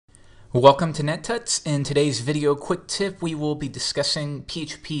Welcome to NetTuts. In today's video quick tip, we will be discussing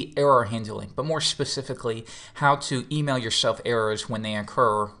PHP error handling, but more specifically, how to email yourself errors when they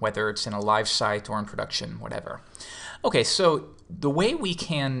occur, whether it's in a live site or in production, whatever. Okay, so the way we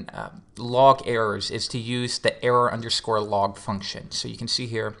can log errors is to use the error_log function. So you can see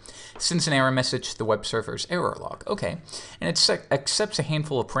here, sends an error message to the web server's error log. Okay, and it accepts a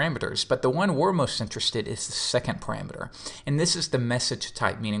handful of parameters, but the one we're most interested in is the second parameter. And this is the message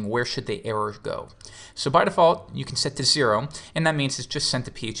type, meaning where should the error go. So by default, you can set to 0, and that means it's just sent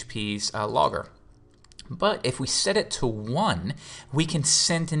to PHP's logger. But if we set it to 1, we can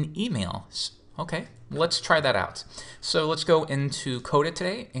send an email. Okay, let's try that out. So let's go into Code It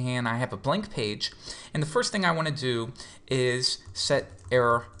today, and I have a blank page. And the first thing I want to do is set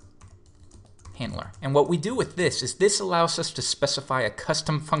error handler. And what we do with this is this allows us to specify a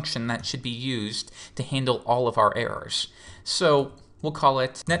custom function that should be used to handle all of our errors. So we'll call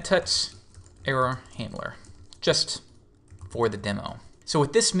it NetTuts error handler, just for the demo. So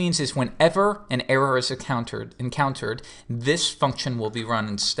what this means is whenever an error is encountered, this function will be run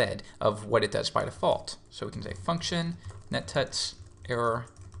instead of what it does by default. So we can say function NetTuts error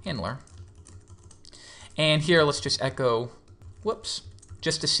handler. And here let's just echo, whoops,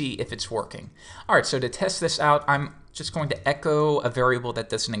 just to see if it's working. All right, so to test this out, I'm just going to echo a variable that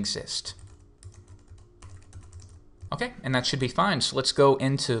doesn't exist. Okay, and that should be fine. So let's go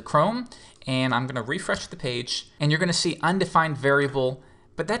into Chrome, and I'm going to refresh the page, and you're going to see undefined variable,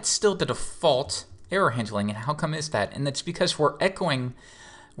 but that's still the default error handling. And how come is that? And it's because we're echoing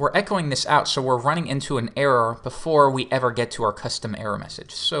this out, so we're running into an error before we ever get to our custom error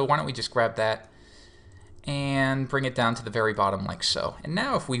message. So why don't we just grab that and bring it down to the very bottom like so. And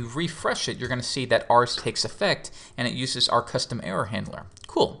now if we refresh it, you're going to see that ours takes effect and it uses our custom error handler.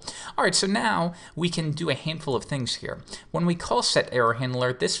 Cool. All right, so now we can do a handful of things here. When we call set error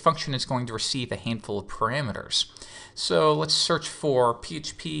handler, this function is going to receive a handful of parameters. So let's search for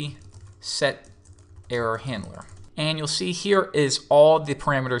PHP set error handler. And you'll see here is all the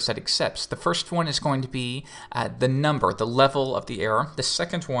parameters that it accepts. The first one is going to be the number, the level of the error. The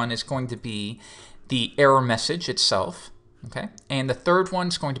second one is going to be the error message itself, okay? And the third one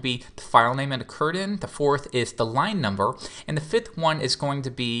is going to be the file name it occurred in. The fourth is the line number. And the fifth one is going to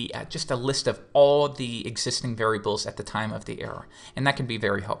be just a list of all the existing variables at the time of the error. And that can be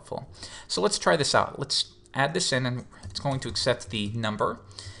very helpful. So let's try this out. Let's add this in, and it's going to accept the number,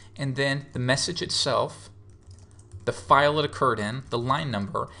 and then the message itself, the file it occurred in, the line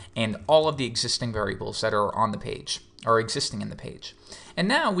number, and all of the existing variables that are on the page, or existing in the page. And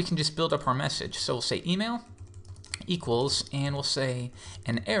now we can just build up our message. So we'll say email equals, and we'll say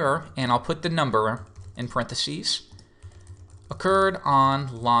an error, and I'll put the number in parentheses, occurred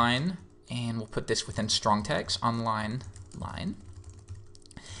on line, and we'll put this within strong tags, on line.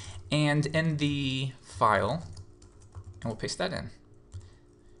 And in the file, and we'll paste that in.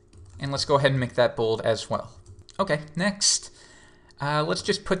 And let's go ahead and make that bold as well. Okay, next, let's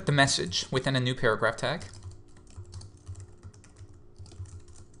just put the message within a new paragraph tag.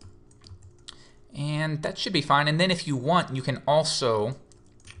 And that should be fine. And then if you want, you can also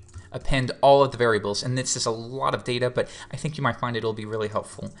append all of the variables. And this is a lot of data, but I think you might find it'll be really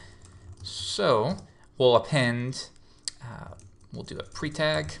helpful. So we'll append, we'll do a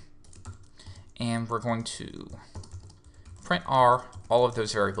pre-tag, and we're going to print all of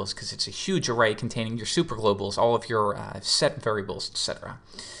those variables because it's a huge array containing your superglobals, all of your set variables, etc.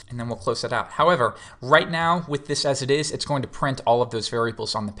 And then we'll close that out. However, right now with this as it is, it's going to print all of those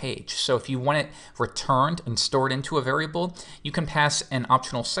variables on the page. So if you want it returned and stored into a variable, you can pass an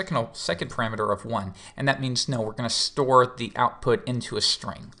optional second parameter of 1. And that means, no, we're going to store the output into a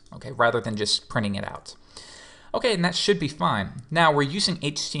string, okay, rather than just printing it out. Okay, and that should be fine. Now we're using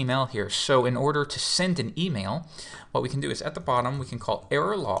HTML here, so in order to send an email, what we can do is at the bottom we can call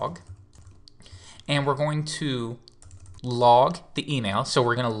error log, and we're going to log the email. So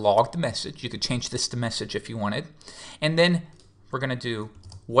we're going to log the message. You could change this to message if you wanted. And then we're going to do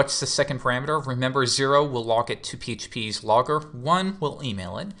what's the second parameter. Remember, 0 will log it to PHP's logger, 1 will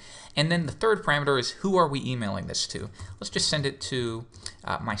email it. And then the third parameter is who are we emailing this to? Let's just send it to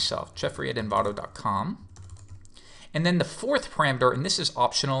myself, jeffrey@envato.com. And then the fourth parameter, and this is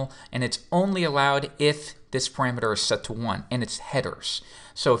optional, and it's only allowed if this parameter is set to 1, and it's headers.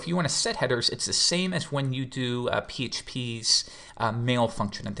 So if you want to set headers, it's the same as when you do PHP's mail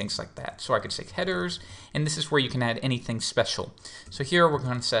function and things like that. So I could say headers, and this is where you can add anything special. So here we're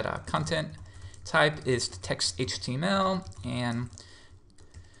going to set content type is text HTML, and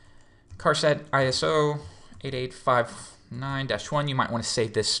charset ISO 8859-1. You might want to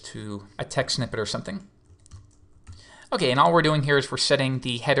save this to a text snippet or something. Okay, and all we're doing here is we're setting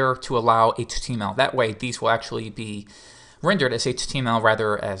the header to allow HTML. That way, these will actually be rendered as HTML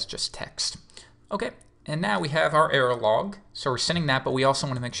rather as just text. Okay, and now we have our error log. So we're sending that, but we also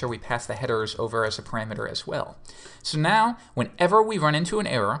want to make sure we pass the headers over as a parameter as well. So now, whenever we run into an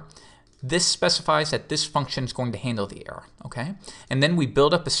error, this specifies that this function is going to handle the error, okay? And then we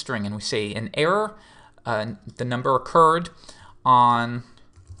build up a string and we say an error, the number occurred on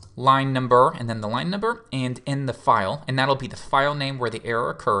line number and then the line number and in the file, and that'll be the file name where the error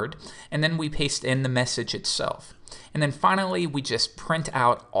occurred, and then we paste in the message itself. And then finally we just print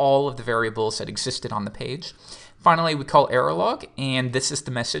out all of the variables that existed on the page. Finally we call error log, and this is the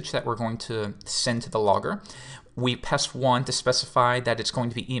message that we're going to send to the logger. We pass 1 to specify that it's going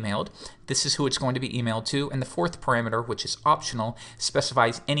to be emailed. This is who it's going to be emailed to. And the fourth parameter, which is optional,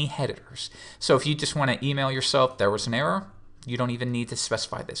 specifies any headers. So if you just want to email yourself, there was an error, you don't even need to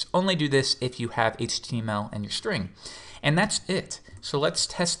specify this. Only do this if you have HTML in your string. And that's it. So let's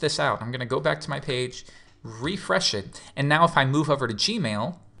test this out. I'm going to go back to my page, refresh it. And now if I move over to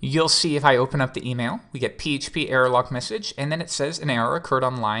Gmail, you'll see if I open up the email, we get PHP error log message, and then it says an error occurred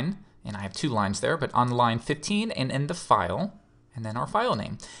on line, and I have 2 lines there, but on line 15 and in the file, and then our file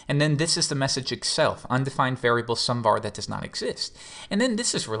name. And then this is the message itself, undefined variable sumvar that does not exist. And then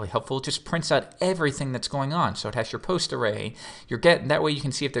this is really helpful, it just prints out everything that's going on. So it has your post array, your get, that way you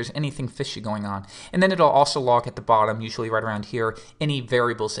can see if there's anything fishy going on. And then it'll also log at the bottom, usually right around here, any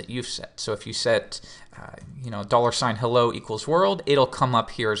variables that you've set. So if you set $hello equals world, it'll come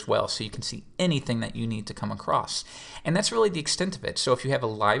up here as well, so you can see anything that you need to come across. And that's really the extent of it. So if you have a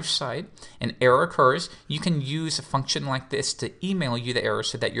live site, an error occurs, you can use a function like this to email you the error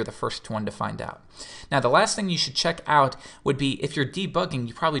so that you're the first one to find out. Now the last thing you should check out would be if you're debugging,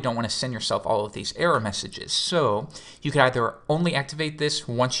 you probably don't want to send yourself all of these error messages. So you could either only activate this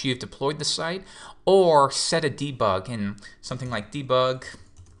once you've deployed the site, or set a debug in something like debug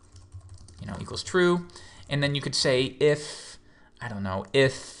equals true, and then you could say if, I don't know,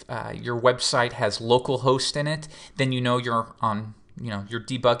 if your website has localhost in it, then you're on, you're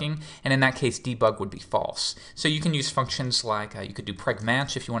debugging, and in that case debug would be false. So you can use functions like, you could do preg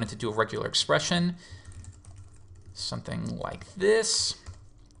match if you wanted to do a regular expression, something like this,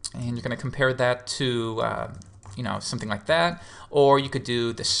 and you're going to compare that to something like that. Or you could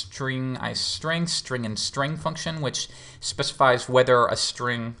do the string and string function, which specifies whether a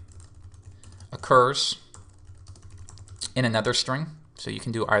string occurs in another string. So you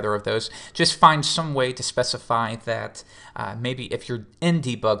can do either of those. Just find some way to specify that maybe if you're in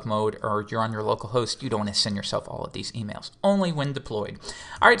debug mode or you're on your local host, you don't want to send yourself all of these emails, only when deployed.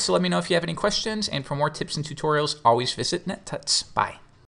 All right, so let me know if you have any questions, and for more tips and tutorials, always visit NetTuts. Bye.